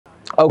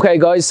Okay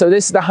guys, so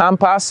this is the hand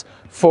pass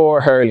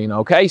for hurling,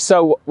 okay?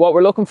 So what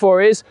we're looking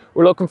for is,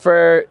 we're looking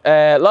for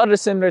a lot of the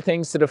similar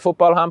things to the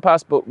football hand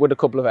pass, but with a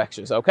couple of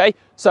extras, okay?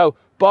 So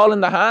ball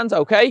in the hand,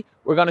 okay?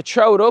 We're gonna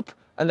throw it up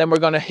and then we're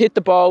gonna hit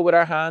the ball with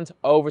our hand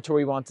over to where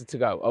we want it to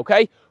go,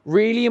 okay?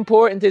 Really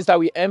important is that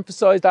we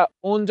emphasize that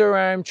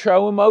underarm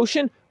throwing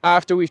motion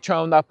after we've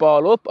thrown that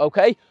ball up,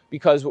 okay?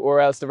 Because or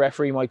else the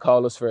referee might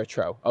call us for a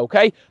throw,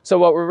 okay? So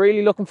what we're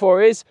really looking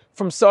for is,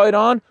 from side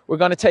on, we're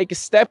gonna take a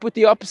step with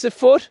the opposite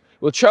foot,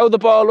 we'll throw the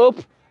ball up,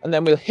 and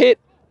then we'll hit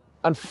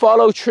and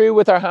follow through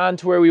with our hand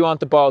to where we want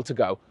the ball to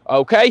go,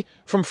 okay?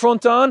 From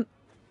front on,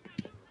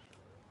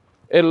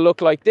 it'll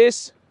look like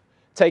this.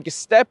 Take a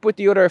step with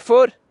the other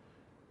foot,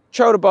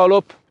 throw the ball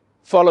up,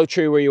 follow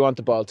through where you want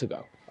the ball to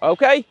go,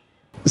 okay?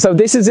 So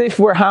this is if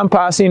we're hand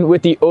passing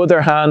with the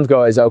other hand,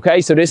 guys, okay?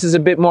 So this is a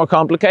bit more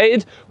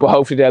complicated, but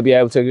hopefully they'll be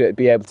able to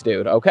do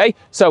it, okay?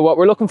 So what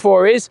we're looking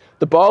for is,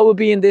 the ball will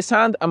be in this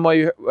hand and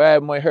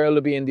my hurl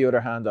will be in the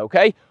other hand,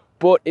 okay?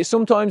 But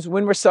sometimes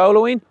when we're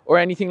soloing or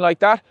anything like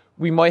that,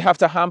 we might have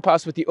to hand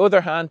pass with the other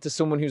hand to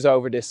someone who's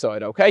over this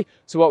side, okay?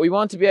 So what we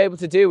want to be able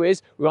to do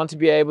is, we want to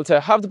be able to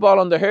have the ball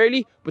on the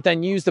hurley, but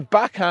then use the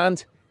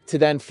backhand to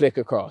then flick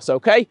across,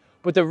 okay?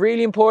 But the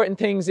really important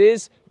things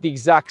is the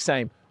exact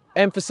same.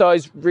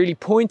 Emphasize really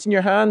pointing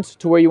your hand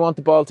to where you want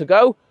the ball to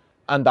go,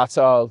 and that's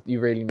all you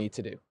really need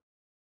to do.